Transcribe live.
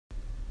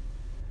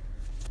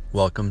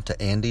Welcome to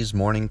Andy's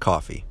Morning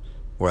Coffee,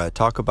 where I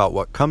talk about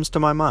what comes to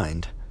my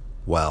mind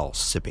while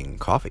sipping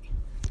coffee.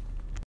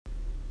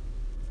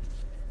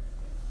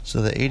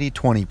 So the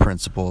 80-20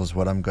 principle is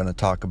what I'm going to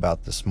talk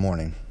about this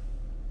morning.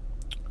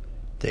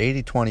 The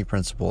 80-20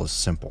 principle is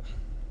simple.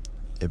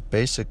 It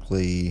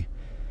basically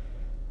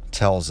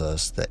tells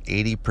us that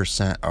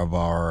 80% of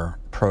our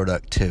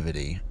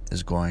productivity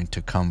is going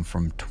to come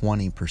from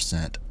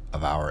 20%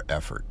 of our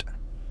effort.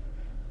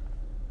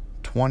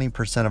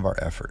 20% of our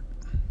effort.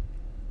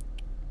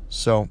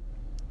 So,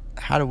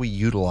 how do we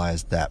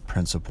utilize that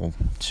principle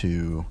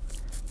to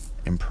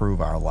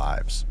improve our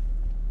lives?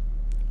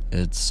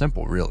 It's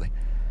simple, really.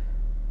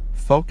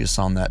 Focus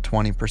on that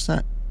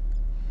 20%.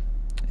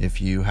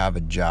 If you have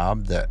a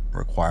job that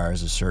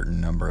requires a certain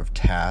number of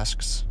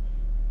tasks,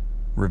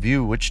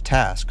 review which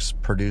tasks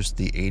produce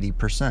the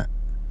 80%.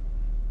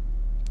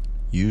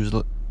 Use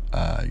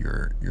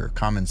your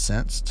common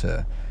sense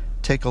to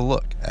take a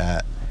look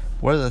at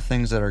what are the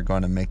things that are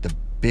going to make the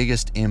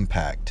biggest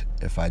impact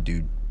if I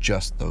do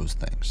just those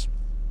things.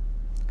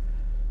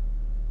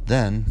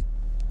 Then,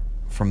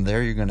 from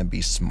there, you're going to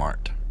be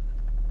smart.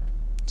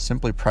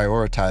 Simply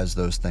prioritize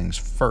those things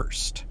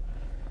first.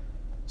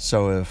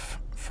 So if,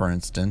 for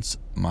instance,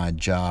 my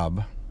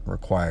job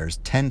requires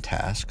 10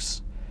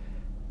 tasks,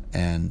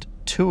 and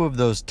 2 of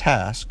those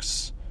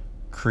tasks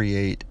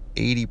create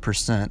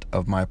 80%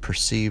 of my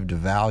perceived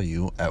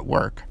value at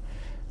work,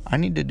 I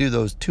need to do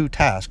those 2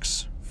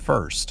 tasks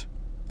first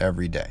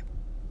every day.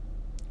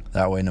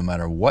 That way, no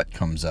matter what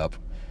comes up,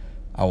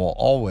 I will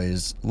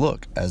always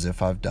look as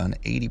if I've done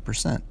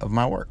 80% of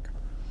my work.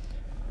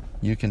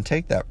 You can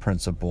take that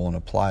principle and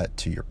apply it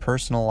to your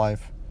personal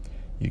life.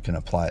 You can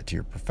apply it to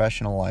your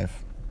professional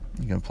life.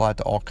 You can apply it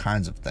to all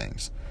kinds of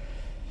things.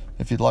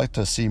 If you'd like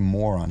to see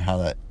more on how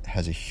that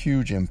has a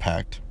huge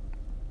impact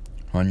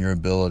on your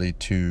ability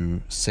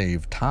to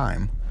save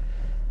time,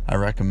 I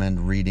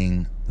recommend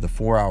reading The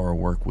 4-Hour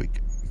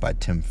Workweek by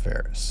Tim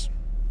Ferriss.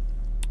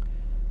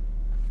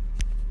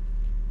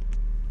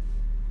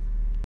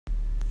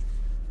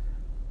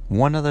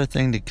 One other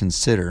thing to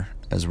consider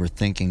as we're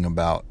thinking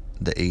about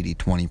the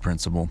 80-20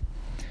 principle,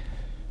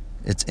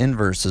 its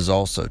inverse is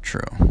also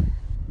true.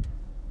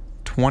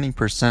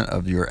 20%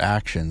 of your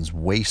actions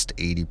waste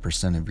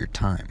 80% of your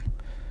time.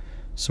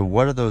 So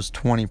what are those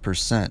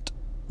 20%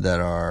 that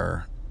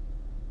are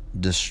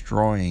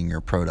destroying your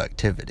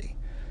productivity?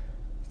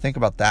 Think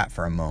about that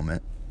for a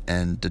moment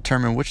and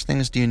determine which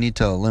things do you need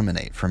to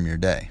eliminate from your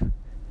day.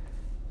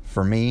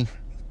 For me,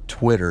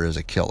 Twitter is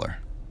a killer.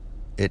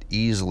 It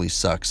easily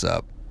sucks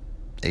up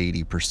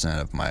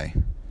 80% of my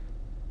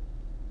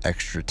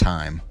extra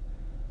time.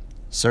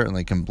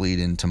 Certainly can bleed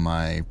into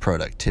my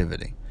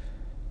productivity.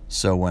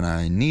 So when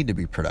I need to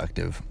be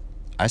productive,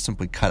 I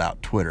simply cut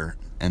out Twitter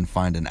and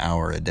find an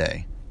hour a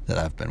day that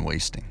I've been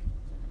wasting.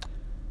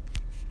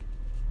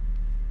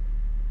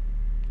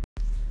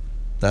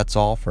 That's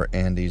all for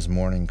Andy's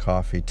Morning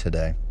Coffee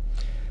today.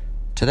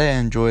 Today I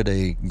enjoyed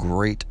a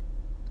great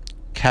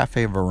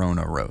Cafe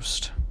Verona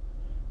roast.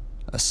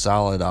 A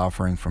solid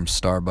offering from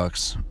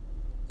Starbucks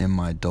in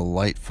my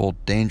delightful,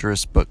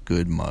 dangerous but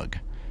good mug.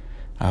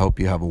 I hope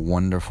you have a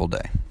wonderful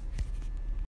day.